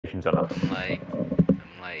expectations on us. I'm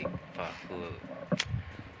like, fuck, who?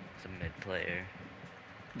 It's a mid player.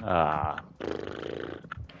 Ah,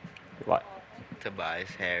 what? Tobias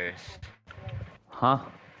Harris. Huh?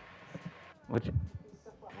 What?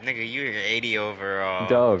 Nigga, you're 80 overall.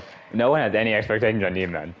 Dog. No one has any expectations on you,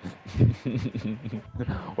 man.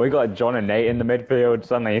 We got John and Nate in the midfield.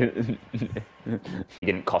 Suddenly, he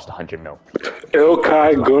didn't cost 100 mil.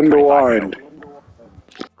 Ilkay Like 25 mil. Gundogan.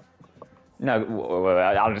 No,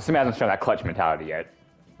 I'll just hasn't shown that clutch mentality yet.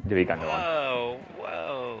 To be Gundogan. Whoa,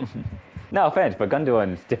 whoa. No offense, but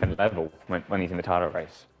Gundogan's different level when he's in the title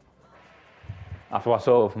race. After what I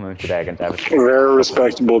saw from him today against Everton. Very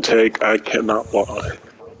respectable take. I cannot lie.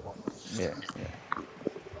 Yeah.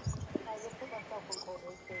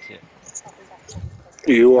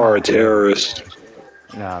 You are a terrorist.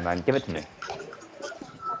 No, man, give it to me.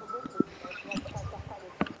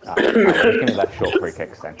 Alright, just give me that short free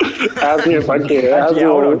kicks then. Ask me if I can. Actually,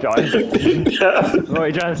 hold on, John. What are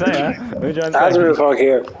you trying to say, huh? What are you trying to Ask say? me if I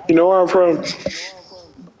can. You know where I'm from?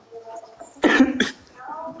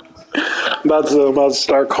 I'm about to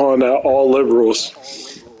start calling out all liberals.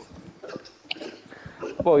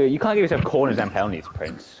 Well, you can't give yourself corners and penalties,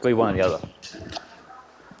 Prince. It's got to be one or the other.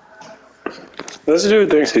 This dude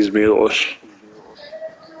thinks he's Beatles.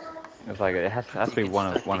 It's like it has to be one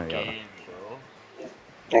or the other. Game,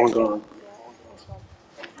 bro. Hold on.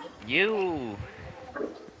 You.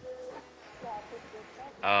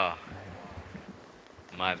 Oh,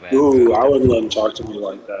 my bad. Ooh, I wouldn't let him talk to me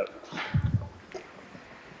like that.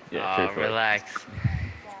 Yeah, Oh, truthfully. relax.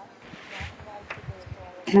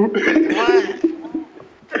 What?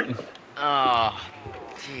 Oh,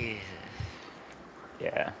 Jesus.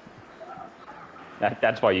 Yeah.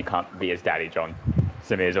 That's why you can't be his daddy, John.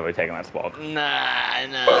 Samir's always taking that spot. Nah.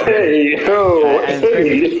 Hey, yo, And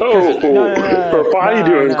hey, yo. no, Why are you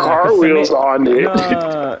doing cartwheels on it? I'm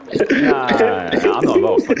not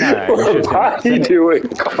involved. But you should. Why are you doing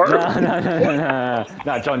cartwheels?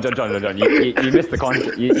 No, John. You missed the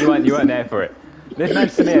concept. You weren't there for it. This man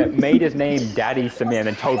Samir made his name Daddy Samir and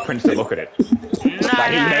then told Prince to look at it.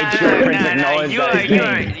 Like he made sure Prince acknowledged that his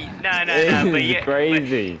name. But This is you,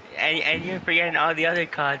 crazy. and you're forgetting all the other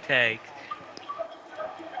context.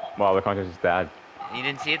 Well, the context is dad. You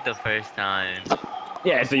didn't see it the first time.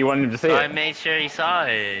 Yeah, so you wanted him to see So it. I made sure he saw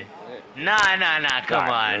it. Nah, come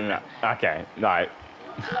on. No. Okay, right.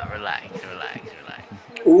 Nah, relax.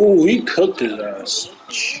 Ooh, he cooked his ass.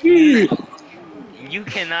 Jeez. You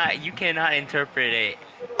cannot interpret it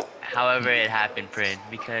however it happened, Prince,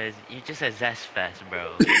 because you're just a zest fest,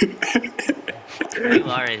 bro. You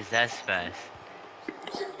are a zest fest.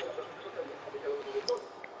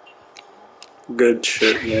 Good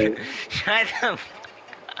shit, mate. Shut up.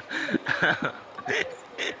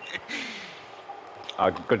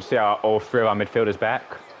 Good to see all three of our midfielders back.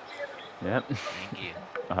 Yep. Thank you.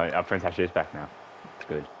 Our Prince actually is back now. It's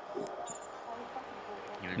good.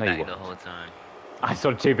 You were No, you back the weren't. whole time. I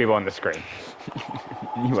saw two people on the screen.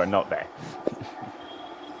 You were not there.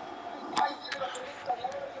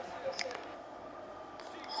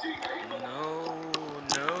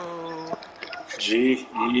 No.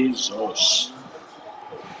 Jesus.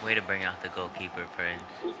 Way to bring out the goalkeeper, Prince.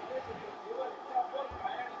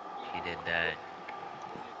 He did that.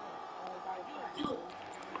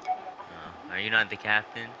 Are you not the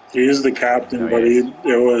captain? He is the captain, No, but yes.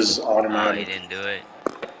 it was Oh, he automatic. didn't do it.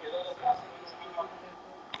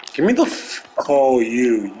 Give me the oh,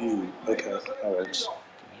 you. Okay, that works.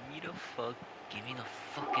 Give me the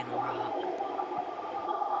fucking rock.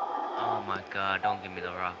 Oh my god, don't give me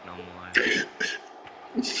the rock no more.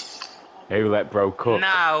 Who let bro cook?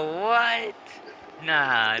 Nah, what?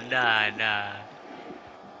 Nah.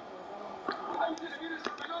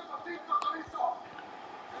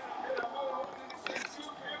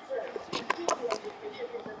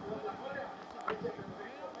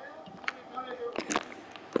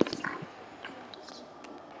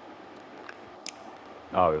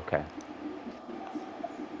 Oh, okay.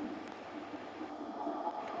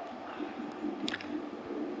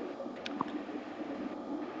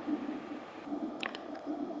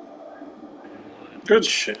 Good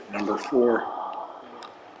shit, number 4.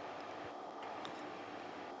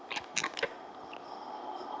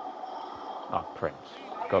 Oh, Prince.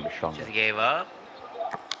 Gotta be stronger. Just gave up?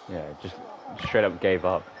 Yeah, just straight up gave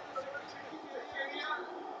up.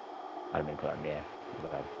 I didn't mean to put that in the air.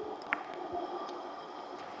 Bad.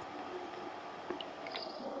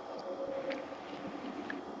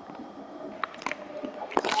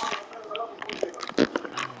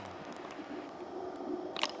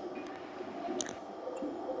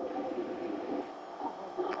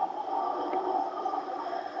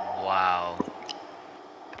 Wow.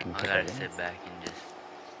 You I take gotta that in. sit back and just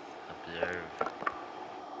observe.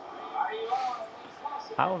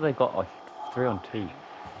 How have they got a 3-on-2?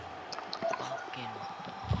 Fucking.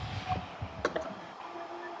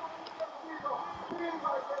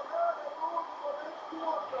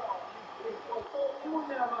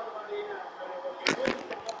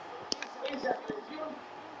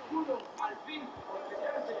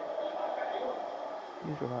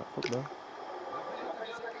 Use your right foot, bro.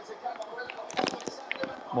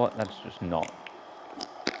 What? That's just not.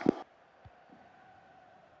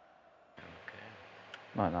 Okay.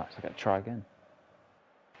 No, no, it's okay. Try again.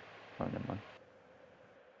 Oh, never mind.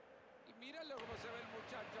 Y míralo cómo se ve el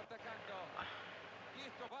muchacho atacando. Y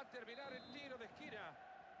esto va a terminar en tiro de esquina.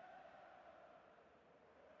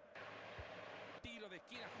 Tiro de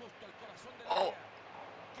esquina justo al corazón del Oh. área.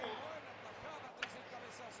 ¡Qué buena tajada tras el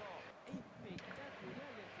cabezazo!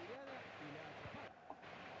 Espectacular la tirada y la atrapada.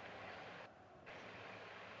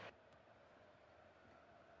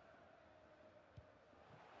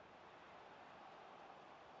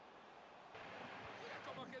 Mira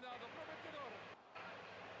cómo ha quedado, prometedor.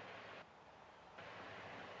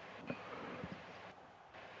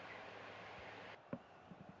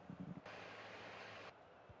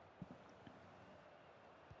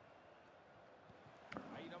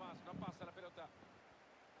 Ahí nomás, no pasa la pelota.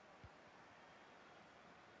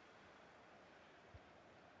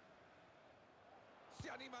 ¿Se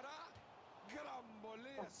animará? Gran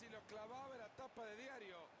volea si lo clavaba en la tapa de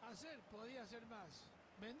diario. Hacer podía ser más.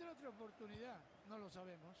 ¿Vendrá otra oportunidad? No lo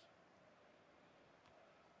sabemos.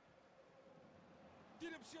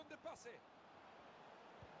 Tiene opción de pase.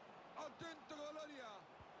 Atento Goloria.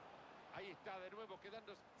 Ahí está de nuevo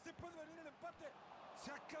quedando. ¿Se puede venir el empate?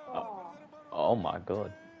 Se acaba de perder mano. Oh my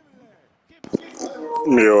god.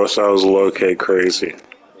 Yo, that was low-key crazy.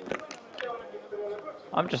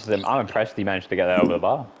 I'm impressed he managed to get that over the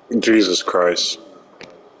bar. Jesus Christ.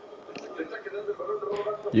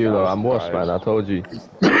 You know, I'm worse, man. I told you.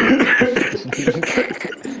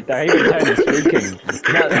 Now he even turned to speaking.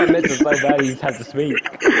 That miss was so bad he just had to speak.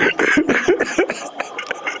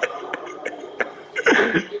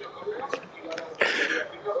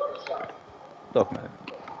 Look, man.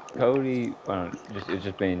 Cody, it's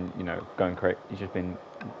just been, you know, going crazy. He's just been,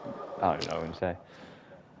 I don't know what to say.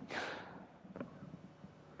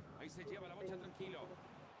 Ahí se lleva la bocha tranquilo.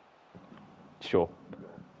 Sure.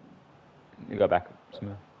 You go back.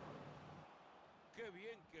 Smith. Qué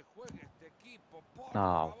bien que juega este equipo. Por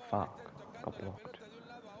Oh, favor, fuck. estén Got tocando la blocked. pelota de un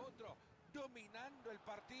lado a otro, dominando el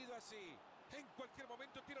partido así. En cualquier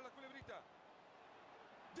momento tira la culebrita.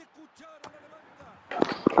 De cuchara la levanta.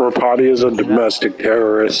 Rapati is a domestic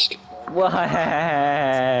terrorist. What? Hey.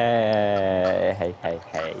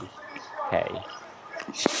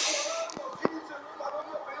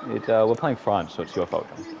 We're playing France, so it's your fault,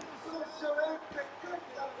 John.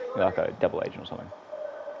 You're like a double agent or something.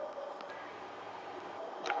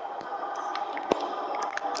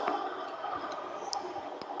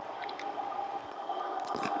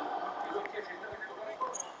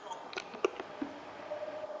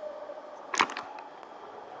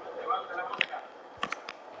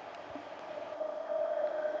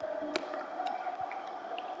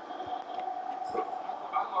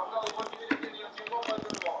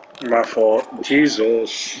 My fault.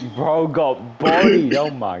 Jesus. Bro got bodied.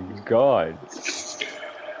 Oh my god.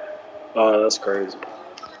 Oh, that's crazy.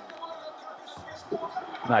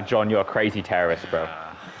 Nah, John, you're a crazy terrorist, bro.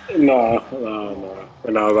 No.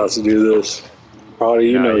 We're not about to do this.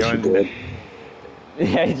 Probably you know what you did.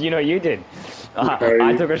 Yeah, you know you did.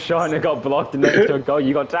 I took a shot and it got blocked and led to a goal.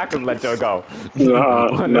 You got tackled and led to a goal. Nah,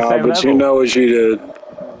 but level. You know what you did.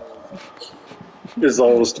 It's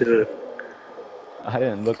levels to it. I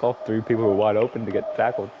didn't look off through people who were wide open to get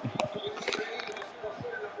tackled.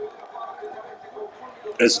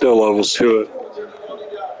 It's still levels to it.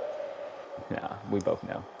 Yeah, we both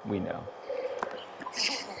know. We know.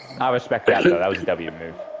 I respect that though. That was a W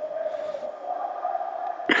move.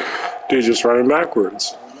 Dude, just running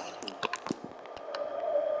backwards.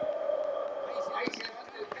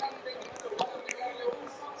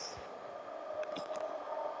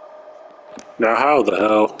 Now how the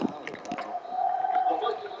hell?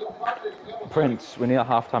 Prince, we need a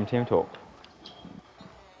halftime team talk.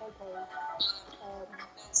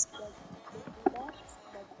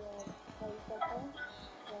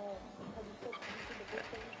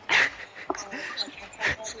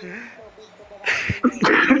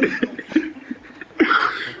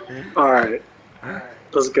 Alright.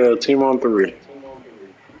 Let's go. Team on 3.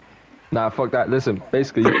 Nah, fuck that. Listen,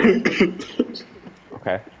 basically,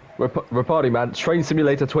 Okay. Rapati, man. Train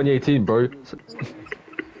Simulator 2018, bro.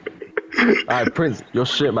 Alright, Prince, you're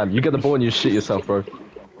shit, man. You get the ball and you shit yourself, bro.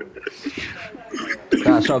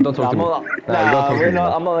 Nah, shut up, don't talk to me. Nah, Nah, you don't talk to we're me, not.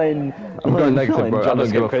 man. I'm not in. I'm going not negative, in bro. I John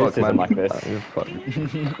don't give a fuck, criticism man. like this. Fuck.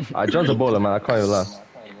 Alright, John's a baller, man. I can't even lie.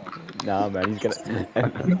 Nah, man, he's gonna.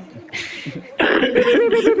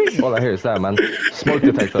 All I hear is that, man. Smoke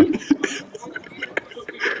detector.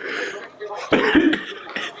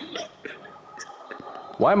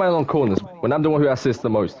 Why am I on corners when I'm the one who assists the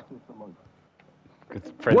most?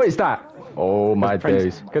 What is that? Oh my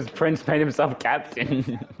days. Because Prince made himself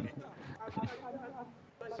captain.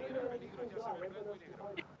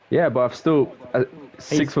 Yeah, but I've still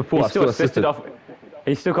 6 for 4. He's I've still assisted.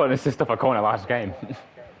 He's still got an assist off a corner last game.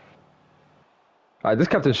 Alright, this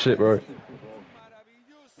captain's shit, bro.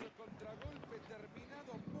 Maravilloso contragolpe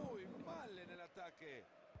terminado muy mal en el ataque.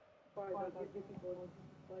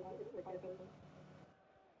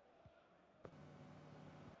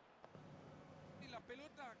 Y la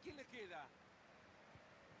pelota, ¿a quién le queda?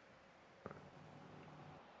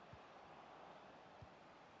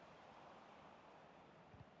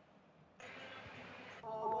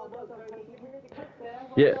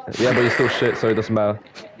 Yeah, but you're still shit, so it doesn't matter.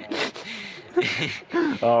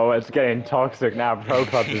 Oh, it's getting toxic now. Pro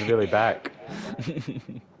Clubs is really back.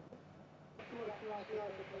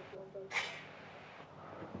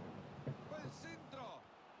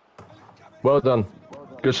 Well done.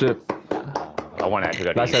 Good shit. I want to actually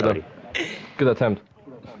go to Nice you, header. Good attempt.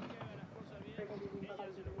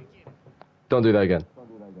 Don't do that again.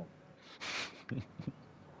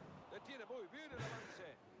 Detiene muy bien el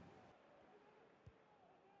avance.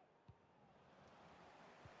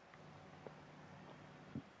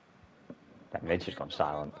 That mid's just gone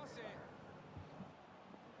silent.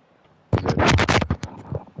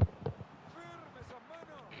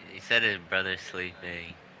 He said his brother's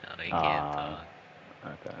sleeping. Oh, he can't talk.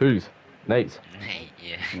 Okay. Who's? Nate's. Nate,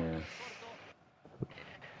 yeah.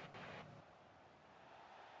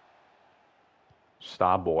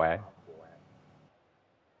 Star boy.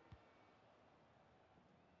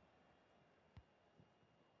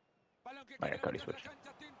 Vaya, Cody switch.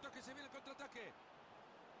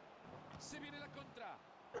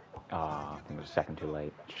 Ah, I think it was a second too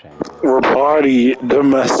late. Shame. We're party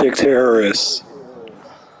domestic terrorists.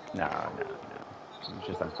 No. It's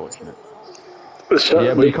just unfortunate.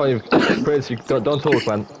 Yeah, but you can't even. Prince, you don't talk,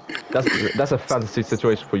 man. That's a fantasy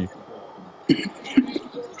situation for you.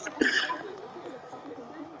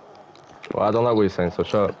 Well, I don't like what you're saying, so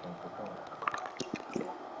shut up.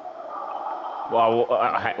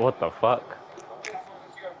 Wow, what the fuck?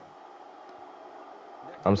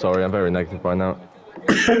 I'm sorry, I'm very negative right now.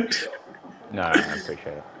 No, I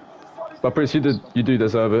appreciate it. But Prince, you do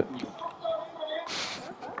deserve it.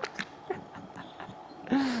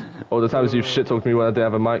 All the times you've shit talked me when I didn't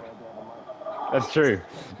have a mic. That's true.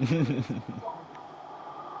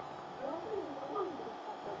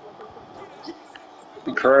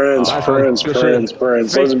 Prince. Let's be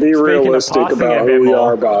Speaking of realistic passing about a bit who we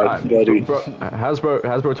more. are, buddy. Bro,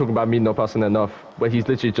 Hasbro talking about me not passing enough, but he's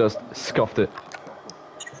literally just scuffed it.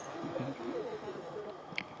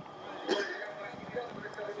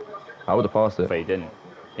 I would have passed it. But he didn't.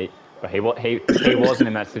 He wasn't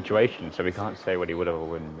in that situation, so we can't say what he would have or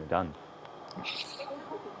wouldn't have done.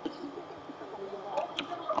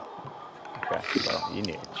 Okay, well, you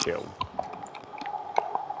need to chill.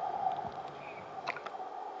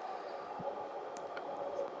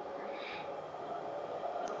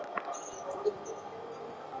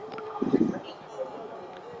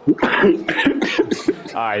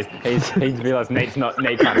 Alright, he's realised Nate can't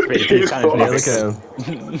speak. He's kind of look at him.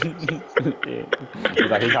 He's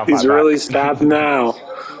like, he can't He's fight really back. snapped now.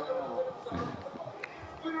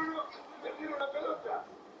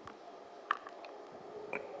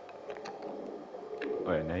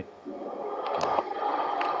 Wait, Nate.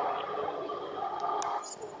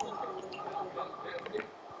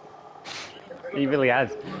 He really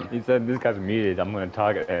has. He said, this guy's muted, I'm going to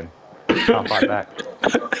target him. Can't fight back.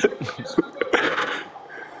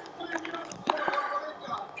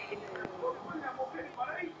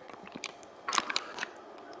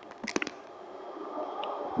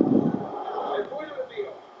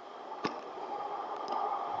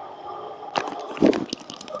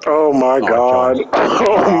 Oh my god.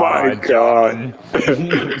 Oh my god.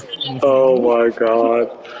 Oh my god.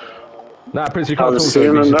 Nah, Prince, you can't I've talk to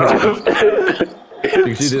him seen because enough.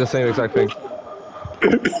 you did the same exact thing.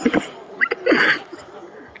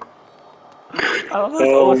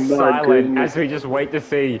 Oh my silent goodness. as we just wait to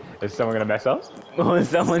see, is someone going to mess up? Or is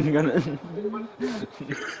someone going to...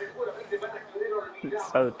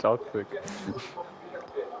 It's so toxic.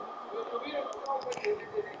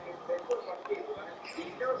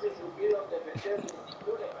 Oh,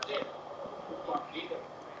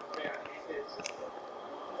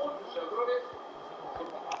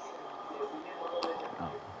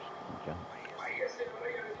 okay.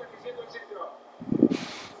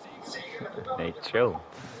 Hey, chill.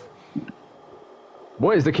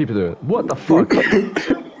 What is the keeper doing? What the fuck?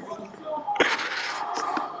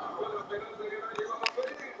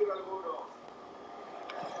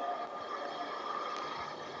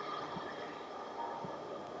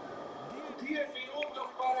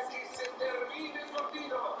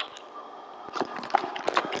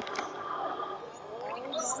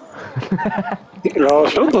 Oh,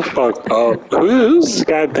 shut the fuck up. Who does this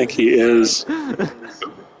guy think he is?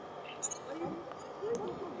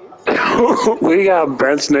 We got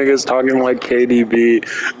Brent's niggas talking like KDB.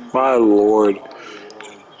 My lord.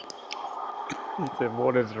 He said,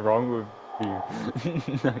 "What is wrong with you?"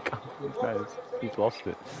 He's lost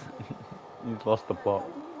it. He's lost the plot.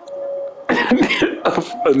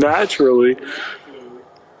 Naturally.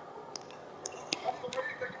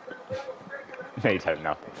 He's had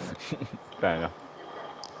enough. Fair enough.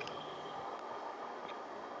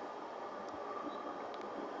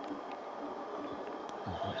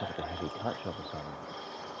 Oh, that's like a heavy touch all of a sudden.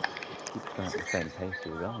 Keeps going at the same pace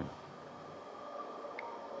you're going.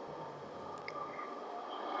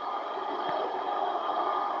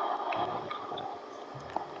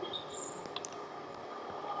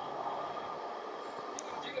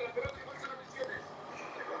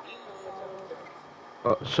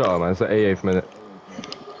 Oh, shut up, man. It's the 88th minute.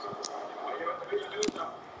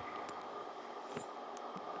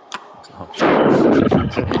 Oh,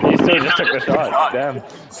 he still just took the shot. Damn.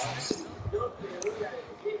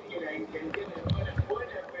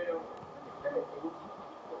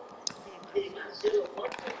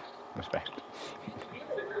 Respect.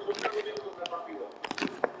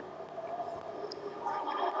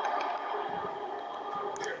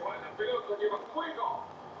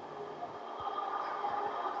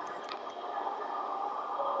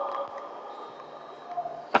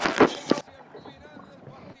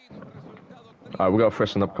 Alright, we gotta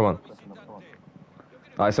freshen up. Come on.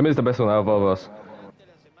 Alright, Samir's the best one out of all of us.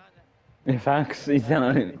 In fact, he's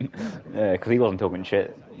because he wasn't talking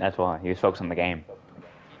shit. That's why he was focused on the game.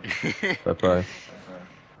 Fair play.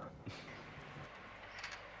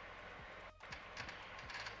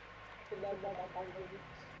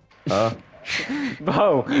 Huh?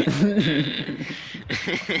 Bo.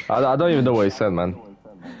 I don't even know what he said, man.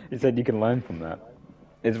 He said you can learn from that.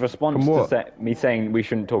 His response to me saying we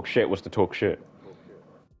shouldn't talk shit was to talk shit.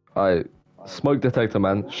 Alright, smoke detector,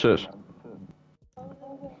 man. Shush.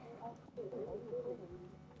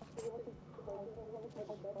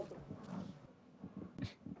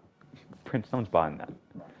 Prince, no one's buying that.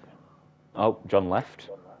 Oh, John left.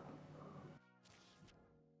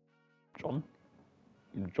 John?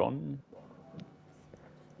 John?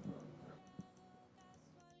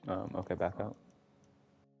 Okay, back out.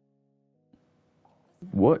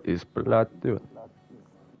 What is Blood doing?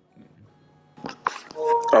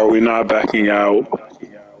 Are we not backing out?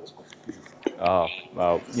 Oh,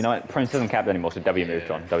 well, you know what? Prince isn't capped anymore, so W move,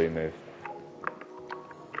 John. W move.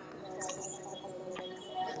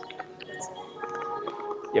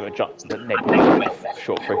 Yeah, but John,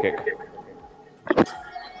 short free kick.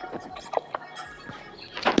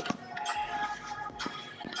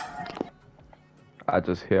 I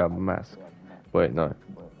just hear a mask. Wait, no.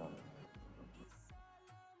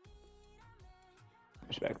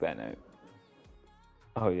 Respect that note.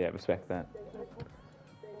 Oh yeah, respect that.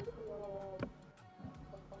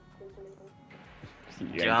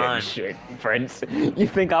 John. Shit, Prince. You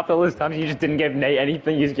think after all this time you just didn't give Nate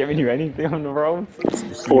anything? He's giving you anything on the rolls?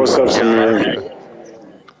 What's up, Samir?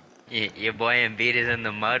 Your boy Embiid is in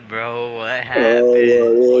the mud, bro. What happened?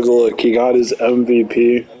 Look, he got his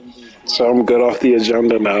MVP. So I'm good off the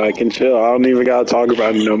agenda now. I can chill. I don't even gotta talk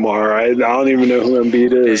about it no more, right? I don't even know who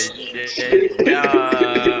Embiid is. Look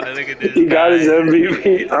at this He got his guy.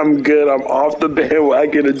 MVP. I'm good. I'm off the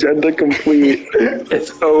bandwagon. Agenda complete.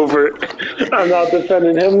 It's over. I'm not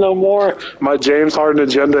defending him no more. My James Harden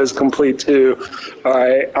agenda is complete too. All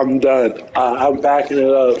right, I'm done. I'm backing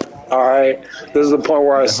it up. All right, this is the point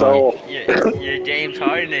where I sell. Your James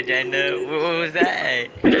Harden agenda. What was that?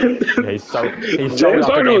 He's James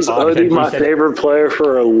Harden was already my favorite player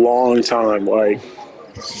for a long time. Like,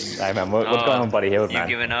 hey man, what's going on, Buddy Hield, man?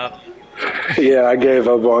 You giving up? Yeah, I gave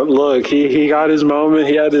up on. Look, he got his moment.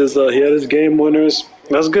 He had his game winners.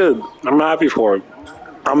 That's good. I'm happy for him.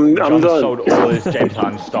 I'm John done. sold all his James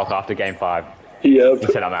Harden stock after Game 5. Yep. He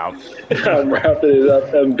said I'm out. I'm wrapping it up.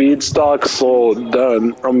 Embiid stock sold.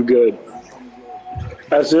 Done. I'm good.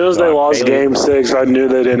 As soon as they lost Game 6, I knew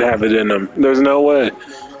they didn't have it in them. There's no way.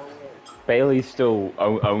 Bailey still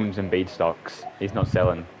owns and beat stocks. He's not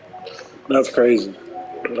selling. That's crazy.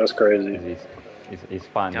 That's crazy. He's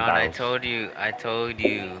fine. John, I told you,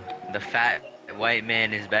 the fat white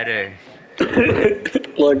man is better.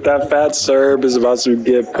 Look, that fat Serb is about to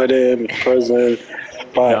get put in prison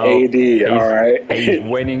by AD. All right, he's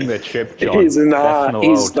winning the chip, John. He's not.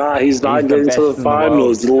 He's not getting to the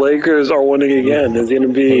finals. The Lakers are winning again. It's gonna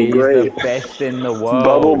be great. He's the best in the world.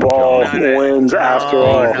 Bubble ball wins after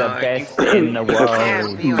all. He's the best in the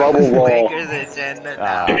world. Bubble ball.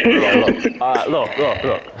 Look.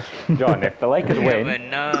 John, if the Lakers win.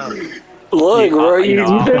 Look, bro, you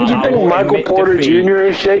think Michael Porter Jr.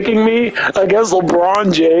 is shaking me against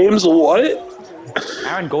LeBron James? What?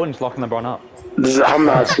 Aaron Gordon's locking LeBron up. I'm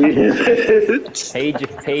not seeing it. He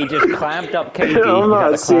just clamped up KD. I'm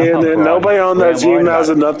not seeing it. Nobody on that team has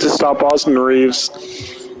enough to stop Austin Reeves.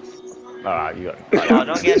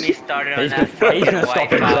 Don't get me started on that. He's gonna stop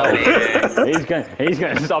himself. He's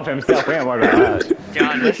gonna stop himself. We don't worry about that.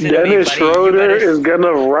 John, listen Dennis to me, buddy. Schroeder is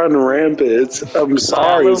gonna run rampant. I'm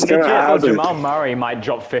sorry, it's gonna happen. Jamal Murray might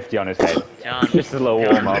drop 50 on his head. John, just a little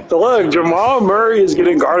warm up. Look, Jamal Murray is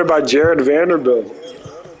getting guarded by Jared Vanderbilt.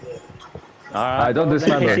 Alright, don't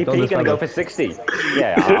dismantle. KCP gonna go for 60.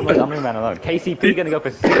 Yeah, I'm leaving that alone. KCP gonna go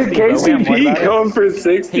for 60. KCP going for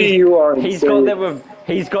 60. You are.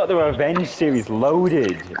 He's got the revenge series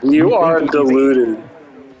loaded. You are deluded.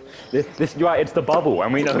 This right, it's the bubble,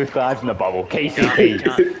 and we know who thrives in the bubble.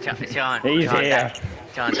 KCP. John, he's here.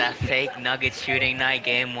 John, that fake Nuggets shooting night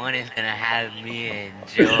game 1 is gonna have me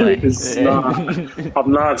enjoy. It's not.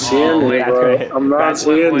 I'm not seeing it, bro. I'm not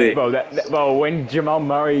seeing it. Bro, when Jamal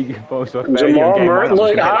Murray goes to Jamal Murray,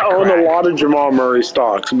 look, I own a lot of Jamal Murray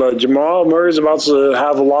stocks, but Jamal Murray's about to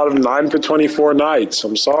have a lot of 9 for 24 nights.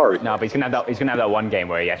 I'm sorry. No, but he's gonna have that one game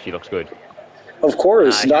where he actually looks good. Of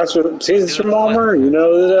course, that's what. See, it's Jamal Murray. You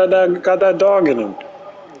know, that got that dog in him.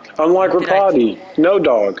 Unlike Rapati, no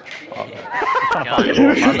dog. My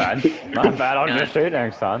bad. I'll just say it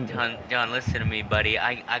next time. John, listen to me, buddy.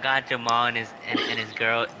 I got Jamal and his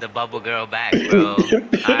girl, the bubble girl, back, bro.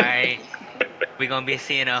 Alright? We're gonna be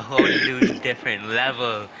seeing a whole new different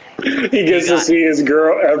level. He gets to see his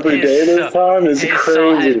girl every day this time. It's crazy. His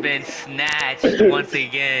soul has been snatched once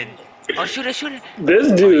again. Oh, shoot it.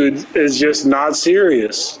 This dude is just not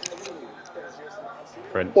serious.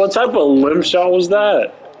 Prince. What type of limp shot was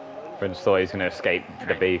that? Prince thought he's gonna escape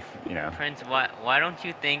the beef, you know. Prince, why don't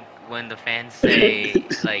you think when the fans say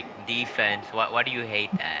like defense, why do you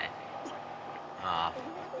hate that? Oh,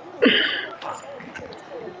 fuck.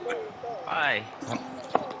 Why?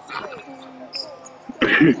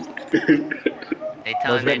 They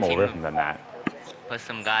telling their more team rhythm than that. put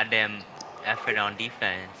some goddamn effort on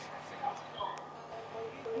defense.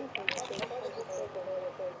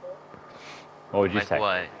 What would you like say?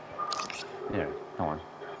 What? Yeah, come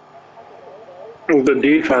on. The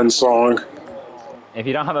defense song. If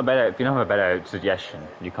you don't have a better suggestion,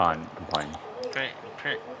 you can't complain.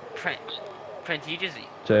 Prince, you just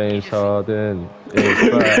James Harden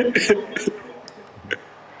is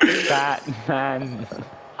fat man.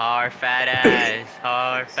 Hard fat ass.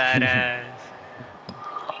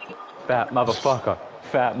 Fat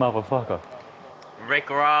motherfucker. Rick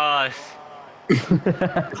Ross.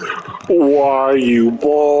 Why you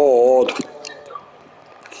bald?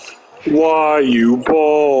 Why you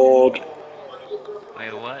bald?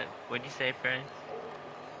 Wait, what? What'd you say, Prince?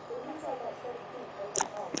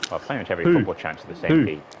 Well, pretty much every football champ's the same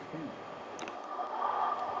beat.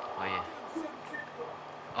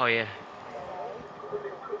 Oh yeah.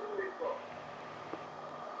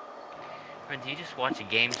 Prince, you just watch a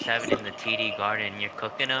Game 7 in the TD Garden and you're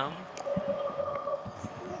cooking them?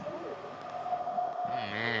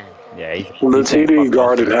 Man. Yeah, the TD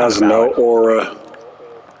Garden has no aura.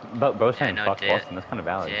 But both saying fuck Boston, that's kind of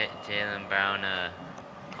valid. Jaylen Brown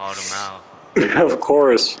called him out. Of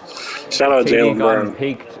course. Shout out Jaylen Brown.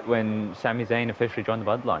 Peaked when Sami Zayn officially joined the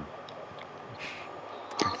Bloodline.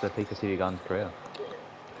 It's the peak of TD Garden's career.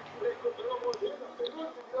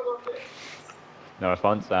 No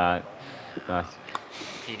response. Nice.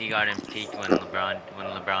 TD Garden peaked when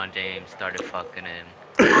LeBron James started fucking him.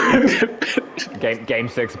 Game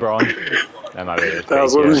 6, Braun. That might be it. That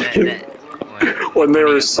was when they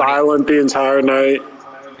were silent the entire night.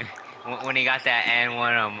 When he got that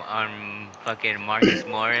N1 on fucking Marcus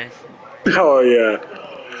Morris. Oh yeah.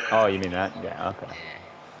 Oh, you mean that? Yeah. Okay.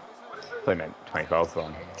 Yeah. I meant 2012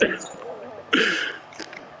 Braun.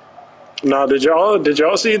 Now, did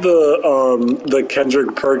y'all see the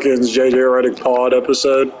Kendrick Perkins JJ Redick pod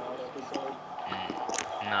episode?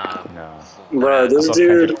 No. Bro, this saw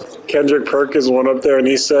dude, Kendrick Perkins, went up there and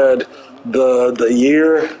he said the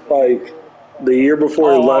year, like, the year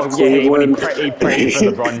before he left yeah, when Cleveland. he prayed for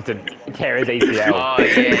LeBron to tear his ACL. Oh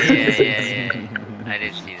yeah. I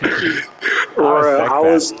did see that. I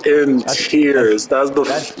was in tears. That's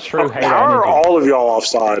true hater How are energy. all of y'all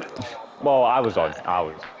offside? Well, I was on. I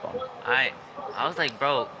was like,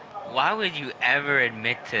 bro, why would you ever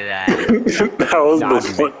admit to that? That was Nah, the I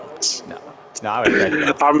fun. I respect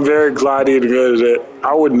that. I'm very glad he admitted it.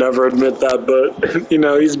 I would never admit that, but you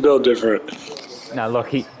know, he's built different. Now look,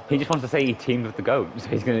 he just wants to say he teamed with the GOAT, so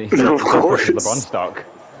he's gonna Of push course. his LeBron stock.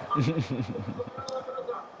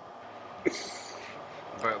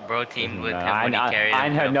 Bro teamed with him I when he carried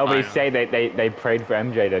him to heard the nobody finals. say they prayed for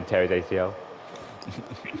MJ to tear his ACL.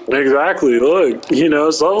 Exactly. Look, you know,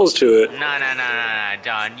 it's levels to it. No,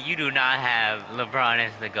 John. You do not have LeBron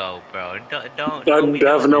as the GOAT, bro. Don't I be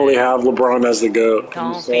definitely doing have LeBron as the GOAT. this.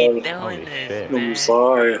 I'm Don't be sorry. doing Holy this, shit. man. I'm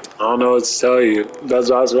sorry. I don't know what to tell you. That's the best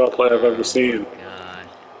basketball player I've ever seen. God.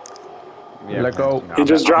 Yeah, Let go. He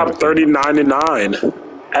just dropped 39 and 9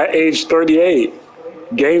 at age 38.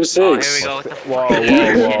 Game Oh, 6. here we go with the Whoa, fucking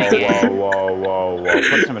whoa, shit again. whoa. Put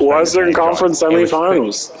some respect on his Western name, John. Conference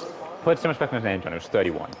semifinals. Put some respect on his name, John. It was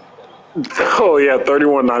 31. Oh yeah,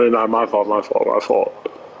 31-99. My fault.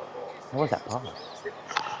 What was that pass?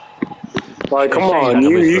 Like, come It's shame on, that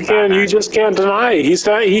nobody's with you Batman. just can't deny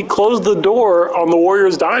it. He closed the door on the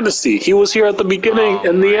Warriors dynasty. He was here at the beginning Oh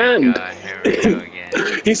and the my end. God, here we go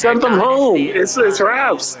again. He sent them home. Dynasty is It's not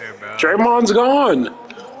raps. over, bro. Draymond's gone.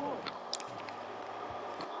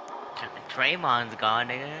 Draymond's gone,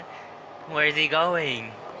 nigga. Where's he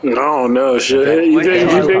going? No, no shit. You Where's think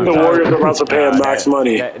he you think the Warriors are about to pay him max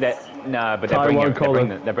money? No, but Taiwan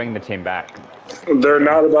Colin. they're bringing the team back. They're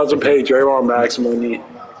not about to pay Draymond max money.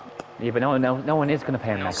 Yeah, but no one is gonna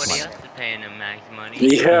pay him max Nobody money. else is paying him max money.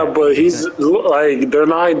 Yeah, but he's like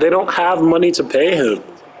they don't have money to pay him.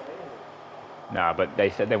 No, but they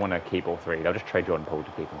said they want to keep all three. They'll just trade Jordan Poole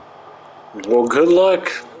to keep him. Well, good luck.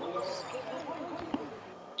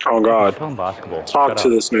 Oh God, Talking basketball. talk Shut to up.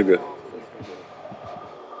 this nigga.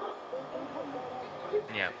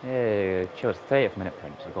 Yeah. Yeah, chill. 30th minute,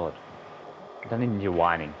 Prince. God. I don't need you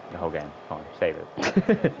whining the whole game. Come on, save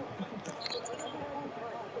it.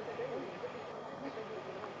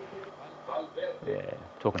 Yeah,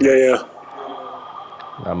 talking. Yeah.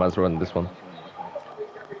 I might as well run this one.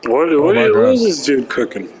 What my God. is this dude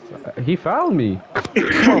cooking? He found me.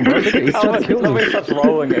 Come on, bro. He's trying to kill Nobody me. starts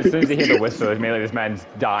rolling as soon as you hear the whistle. Immediately, this man's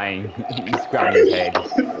dying. He's grabbing his head.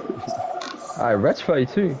 Alright, Red's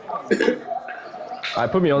 32.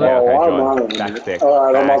 Alright, put me on Yeah, it. okay, why John. am I on Back it? stick. All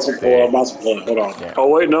right, I'm about Back to pull. stick. Hold on. Yeah. Oh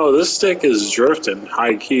wait, no, this stick is drifting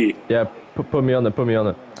high key. Yeah, put me on it. Put me on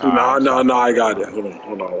it. No, I got it.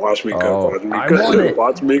 Hold on. Watch me cook. Oh, Watch me I cook. want it.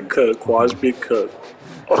 Watch me cook. Watch me cook.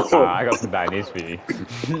 I got some bad news for you.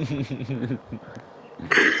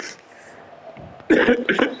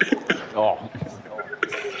 Oh.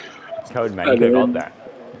 Code man, you could have got that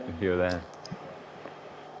if you were there.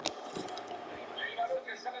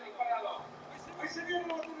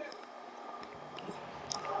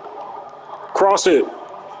 Cross it.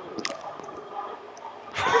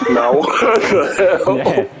 No. What the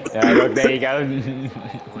hell? Yeah, look, there you go.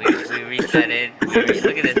 We reset it.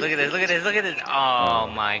 Look at this. Oh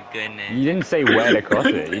my goodness. You didn't say where to cross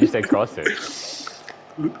it, you just said cross it.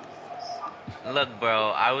 Look, bro,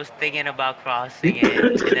 I was thinking about crossing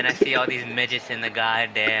it, and then I see all these midgets in the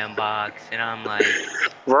goddamn box, and I'm like,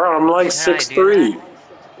 Bro, I'm like can I do 6'3". that?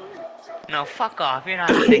 No, fuck off. You're not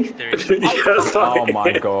 6'3". Yes, Oh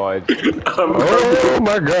my god. Oh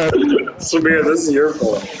my God. Samir, this is your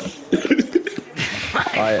fault.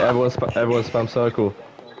 Alright, everyone spam circle.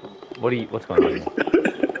 What's going on here?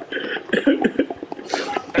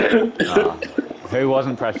 Who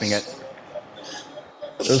wasn't pressing it?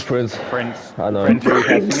 It was Prince. Prince. I know. Prince, were you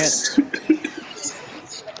pressing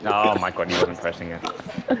it? Oh my god, he wasn't pressing it.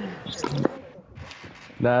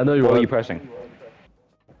 Nah, no, you What were you weren't. pressing?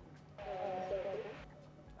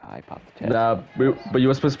 I popped the test. Nah, but you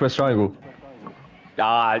were supposed to press triangle.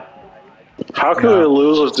 Ah, How can we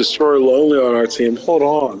lose with Destroy Lonely on our team? Hold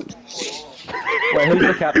on. wait, who's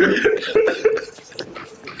the captain?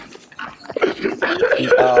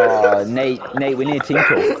 Nate, we need a team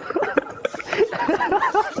talk.